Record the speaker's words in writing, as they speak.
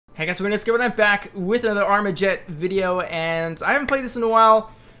Hey guys, let's go. I'm back with another Armajet video, and I haven't played this in a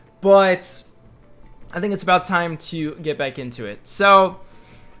while, but I think it's about time to get back into it. So,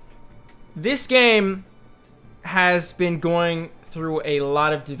 this game has been going through a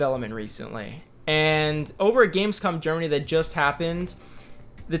lot of development recently, and over at Gamescom Germany that just happened,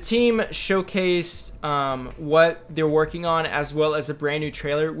 the team showcased what they're working on, as well as a brand new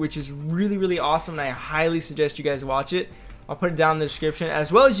trailer, which is really awesome, and I highly suggest you guys watch it. I'll put it down in the description,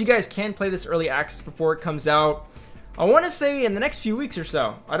 as well as you guys can play this early access before it comes out. I want to say in the next few weeks or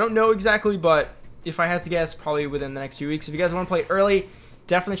so. I don't know exactly, but if I had to guess, probably within the next few weeks. If you guys want to play early,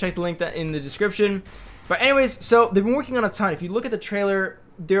 definitely check the link in the description. But anyways, so they've been working on a ton. If you look at the trailer,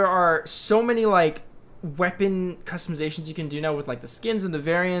 there are so many like weapon customizations you can do now with like the skins and the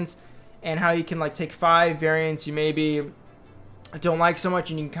variants, and how you can like take 5 variants you maybe don't like so much,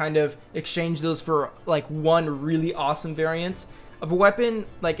 and you can kind of exchange those for like one really awesome variant of a weapon.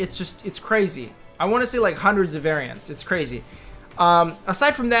 Like it's crazy. I want to say like hundreds of variants. It's crazy.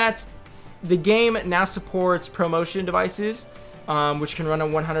 Aside from that, the game now supports ProMotion devices, which can run at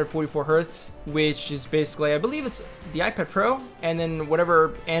 144 Hertz, which is basically, I believe it's the iPad Pro, and then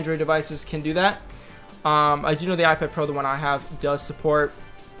whatever Android devices can do that. I do know the iPad Pro, the one I have, does support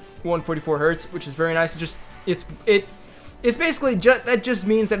 144 Hertz, which is very nice. It's basically that just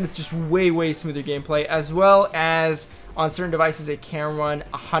means that it's just way smoother gameplay, as well as on certain devices it can run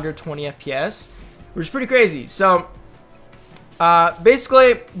 120 FPS, which is pretty crazy. So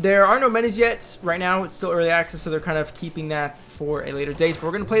basically there are no menus yet right now. It's still early access, so they're kind of keeping that for a later date. But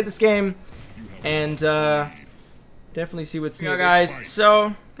we're gonna play this game and definitely see what's new, guys. So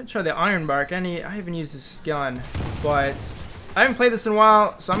I'm gonna try the Iron Bark. I haven't used this gun, but I haven't played this in a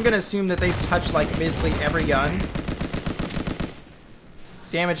while, so I'm gonna assume that they've touched like basically every gun.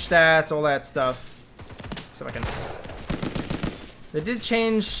 Damage stats, all that stuff. So I can. They did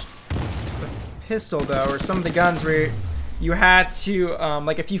change the pistol though, or some of the guns where you had to,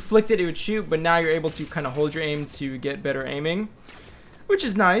 like if you flicked it, it would shoot, but now you're able to kind of hold your aim to get better aiming, which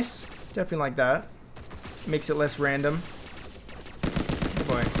is nice. Definitely like that. Makes it less random. Oh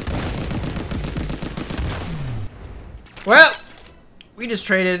boy. Well, we just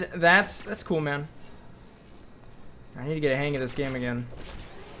traded. That's cool, man. I need to get a hang of this game again.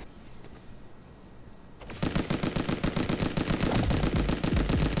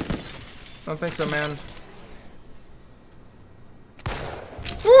 Don't think so, man.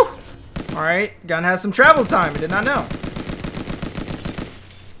 Woo! Alright, gun has some travel time. I did not know.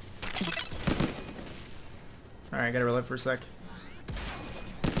 Alright, gotta reload for a sec.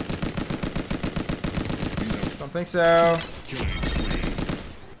 Don't think so.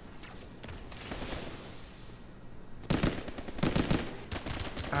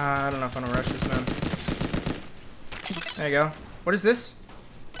 I don't know if I'm gonna rush this, man. There you go. What is this?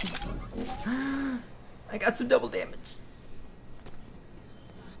 I got some double damage,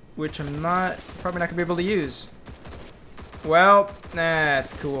 which I'm probably not gonna be able to use. Well,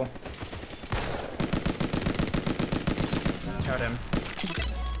 that's cool. Got him.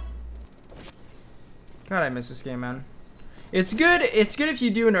 God, I miss this game, man. It's good if you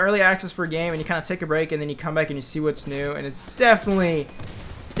do an early access for a game and you kind of take a break and then you come back and you see what's new, and it's definitely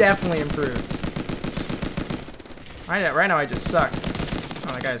improved. Right now I just suck.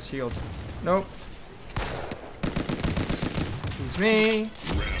 Oh, that guy's healed. Nope. Excuse me.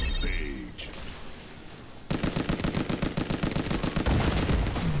 Rampage.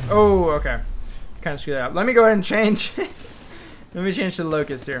 Oh, okay. Kind of screwed that up. Let me go ahead and change. Let me change to the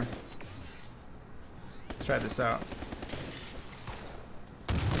Locust here. Let's try this out.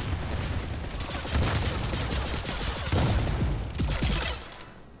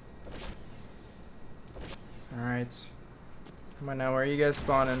 Alright. Come on now, where are you guys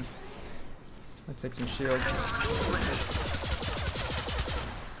spawning? Let's take some shield.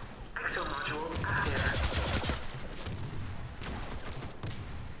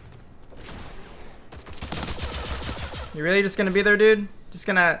 You really just gonna be there, dude? Just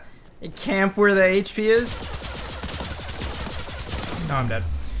gonna camp where the HP is? No, I'm dead.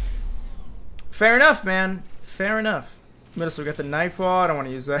 Fair enough, man. Fair enough. We also got the Nightfall. I don't want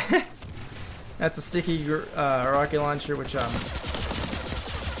to use that. That's a sticky rocket launcher, which don't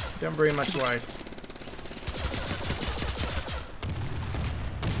very much like.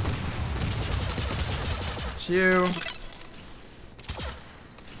 You.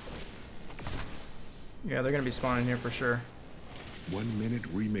 Yeah, they're gonna be spawning here for sure. 1 minute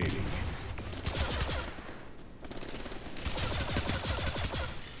remaining.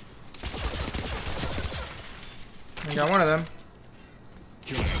 I got one of them.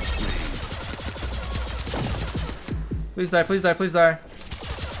 Please die, please die, please die.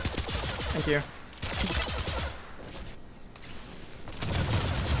 Thank you.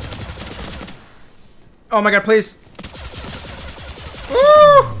 Oh my god, please.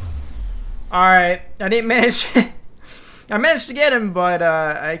 Woo! Alright, I didn't manage. I managed to get him, but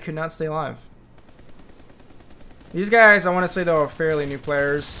I could not stay alive. These guys, I want to say, though, are fairly new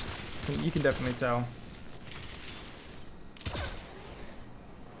players. You can definitely tell.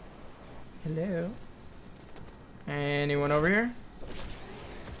 Hello. Anyone over here?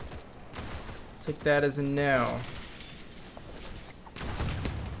 Take that as a no.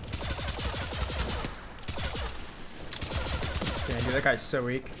 Okay, dude, that guy's so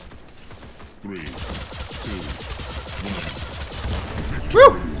weak. 3, 2, 1.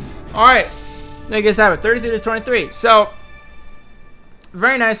 Woo! Alright. There you guys have it. 33 to 23. So,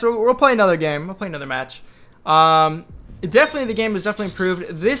 very nice. We'll play another game. We'll play another match. Definitely, the game has definitely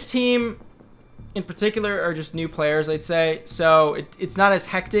improved. This team, in particular, are just new players, I'd say. So, it's not as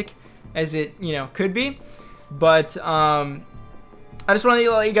hectic as it, could be. But, I just wanted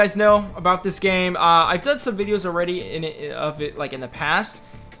to let you guys know about this game. I've done some videos already of it, like, in the past.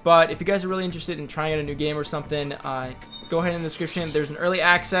 But if you guys are really interested in trying out a new game or something, go ahead in the description. There's an early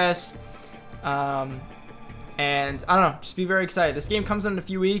access. And I don't know, just be very excited. This game comes out in a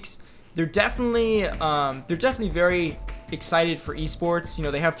few weeks. They're definitely very excited for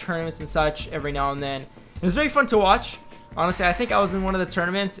esports. They have tournaments and such every now and then. It was very fun to watch. Honestly, I think I was in one of the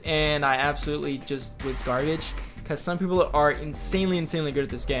tournaments and I absolutely just was garbage because some people are insanely good at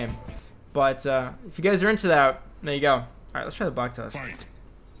this game. But if you guys are into that, there you go. All right, let's try the block test.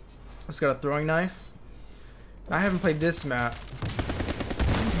 Just got a throwing knife. I haven't played this map.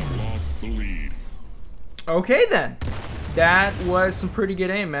 Lost the lead. Okay then. That was some pretty good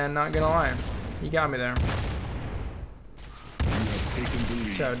aim, man. Not gonna lie. You got me there. You have taken the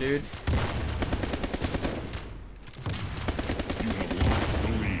lead. Ciao, dude. You have lost the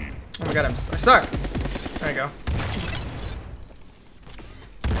lead. Oh my god, I suck. There you go.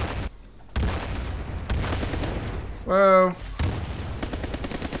 Whoa.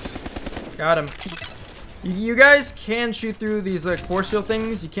 Got him. You guys can shoot through these like force field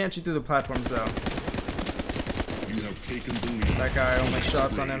things. You can't shoot through the platforms though. You have taken the lead. That guy only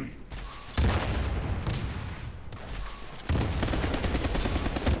shots on him.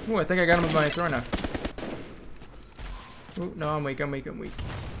 Ooh, I think I got him with my throwing knife. Ooh, no, I'm weak.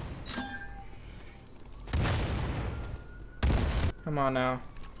 Come on now.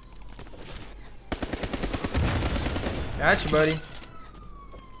 Gotcha, buddy.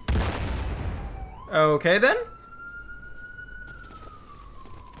 Okay then.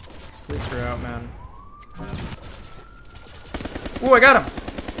 Please throw out, man. Ooh, I got him.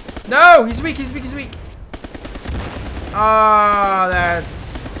 No, he's weak. Ah,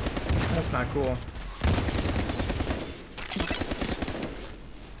 that's not cool.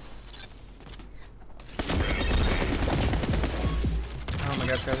 Oh my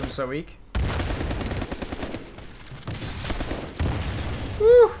gosh, guys, I'm so weak.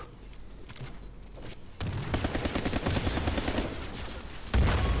 Woo!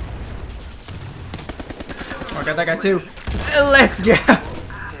 Oh, I got that guy too. Let's go!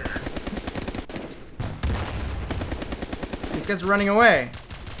 These guys are running away.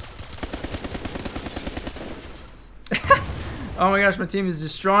 Oh my gosh, my team is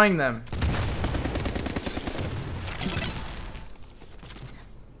destroying them.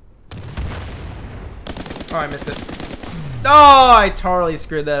 Oh, I missed it. Oh, I totally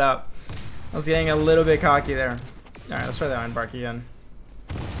screwed that up. I was getting a little bit cocky there. Alright, let's try the iron bark again.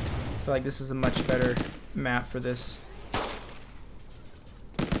 I feel like this is a much better map for this.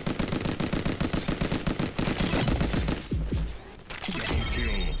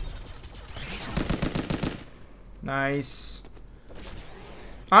 Nice.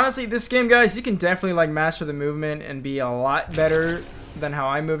 Honestly, this game, guys, you can definitely like master the movement and be a lot better than how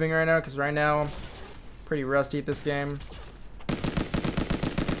I'm moving right now, because right now I'm pretty rusty at this game.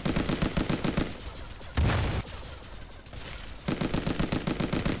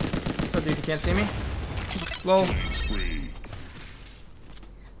 What's up, dude? You can't see me? Lol.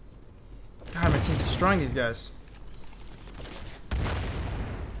 God, my team's destroying these guys.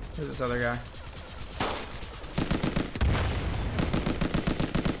 Who's this other guy?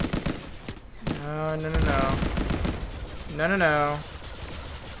 No, no, no, no. No, no, no.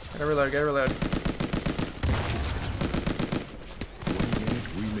 Gotta reload, gotta reload. 1 minute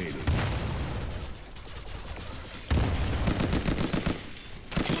remaining.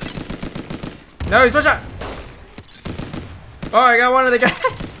 No, he's one shot! Oh, I got one of the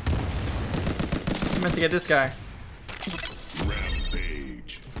guys! I meant to get this guy.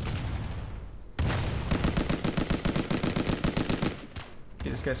 Rampage.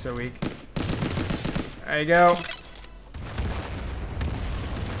 Dude, this This guy's so weak. There you go.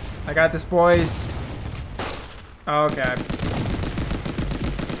 I got this, boys. Okay.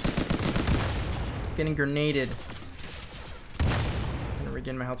 Getting grenaded. I'm gonna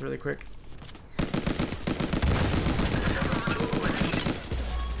regain my health really quick.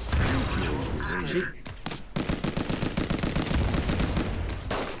 Gee.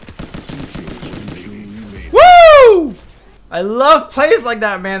 Woo! I love plays like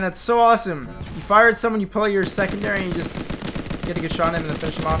that, man. That's so awesome. You fire at someone, you pull out your secondary, and you just get a good shot on him and then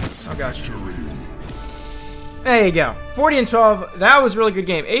finish him off. Oh gosh. There you go. 40-12. That was a really good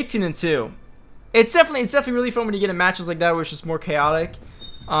game. 18-2. It's definitely really fun when you get in matches like that where it's just more chaotic.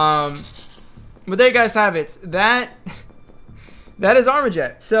 But there you guys have it. That is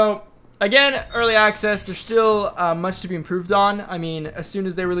Armajet. So again, early access. There's still much to be improved on. I mean, as soon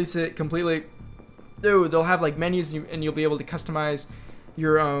as they release it completely, dude, they'll have like menus and you'll be able to customize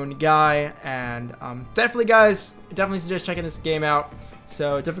your own guy. And definitely, guys, definitely suggest checking this game out.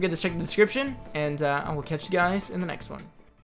 So don't forget to check the description, and I will catch you guys in the next one.